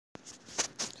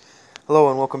Hello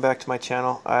and welcome back to my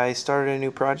channel. I started a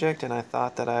new project and I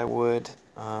thought that I would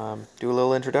do a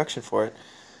little introduction for it.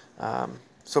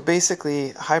 So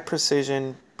basically, high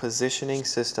precision positioning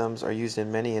systems are used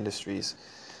in many industries.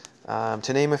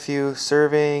 To name a few,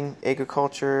 surveying,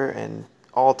 agriculture, and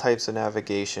all types of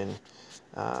navigation.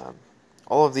 Um,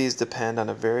 all of these depend on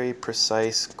a very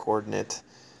precise coordinate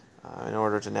in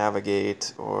order to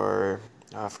navigate or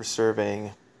for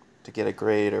surveying to get a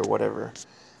grade or whatever.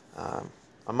 Um,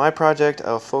 on my project,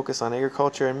 I'll focus on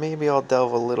agriculture and maybe I'll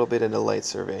delve a little bit into light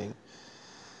surveying.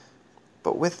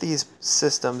 But with these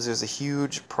systems, there's a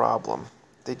huge problem.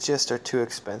 They just are too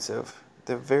expensive.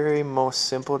 The very most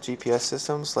simple GPS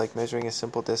systems, like measuring a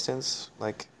simple distance,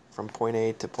 like from point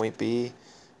A to point B,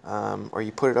 or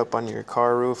you put it up on your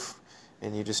car roof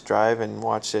and you just drive and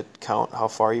watch it count how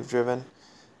far you've driven,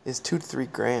 is 2 to 3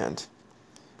 grand.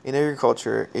 In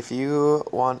agriculture, if you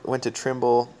went to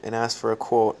Trimble and asked for a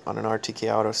quote on an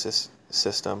RTK auto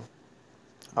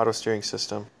steering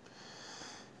system,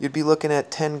 you'd be looking at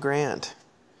 10 grand.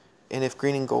 And if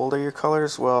green and gold are your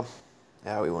colors, well,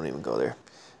 yeah, we won't even go there.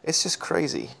 It's just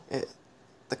crazy.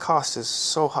 The cost is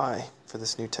so high for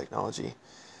this new technology.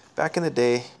 Back in the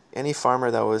day, any farmer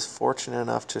that was fortunate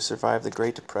enough to survive the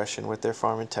Great Depression with their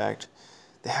farm intact,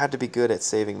 they had to be good at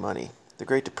saving money. The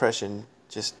Great Depression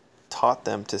just taught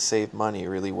them to save money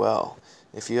really well.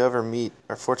 If you ever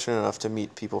are fortunate enough to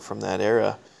meet people from that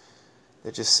era,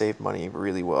 they just saved money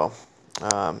really well.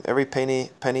 Every penny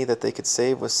that they could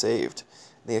save was saved.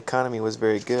 The economy was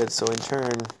very good, so in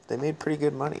turn, they made pretty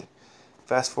good money.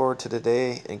 Fast forward to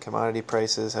today, and commodity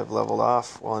prices have leveled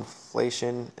off, while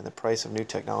inflation and the price of new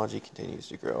technology continues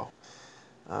to grow.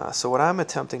 So what I'm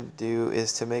attempting to do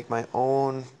is to make my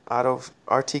own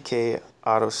RTK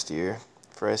auto steer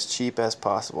for as cheap as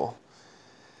possible.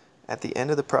 At the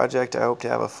end of the project, I hope to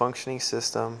have a functioning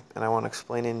system, and I want to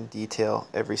explain in detail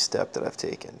every step that I've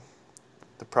taken.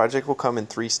 The project will come in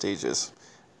 3 stages.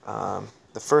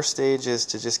 The first stage is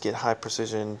to just get high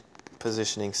precision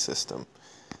positioning system.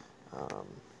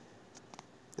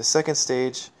 The second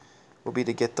stage will be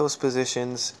to get those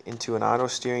positions into an auto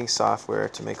steering software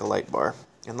to make a light bar.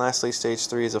 And lastly, stage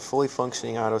 3 is a fully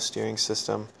functioning auto steering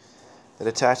system that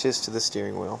attaches to the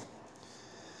steering wheel.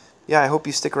 Yeah, I hope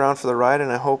you stick around for the ride,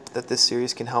 and I hope that this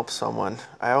series can help someone.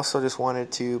 I also just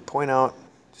wanted to point out,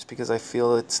 just because I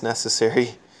feel it's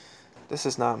necessary, this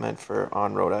is not meant for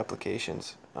on-road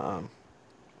applications.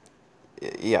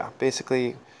 Yeah,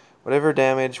 basically, whatever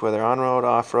damage, whether on-road,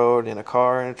 off-road, in a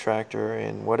car, in a tractor,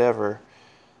 in whatever,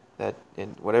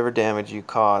 whatever damage you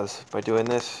cause by doing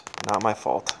this, not my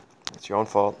fault. It's your own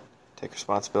fault. Take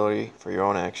responsibility for your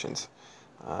own actions.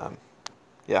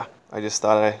 Yeah, I just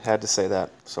thought I had to say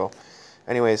that. So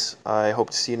anyways, I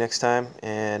hope to see you next time,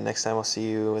 and next time I'll see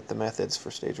you with the methods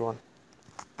for stage 1.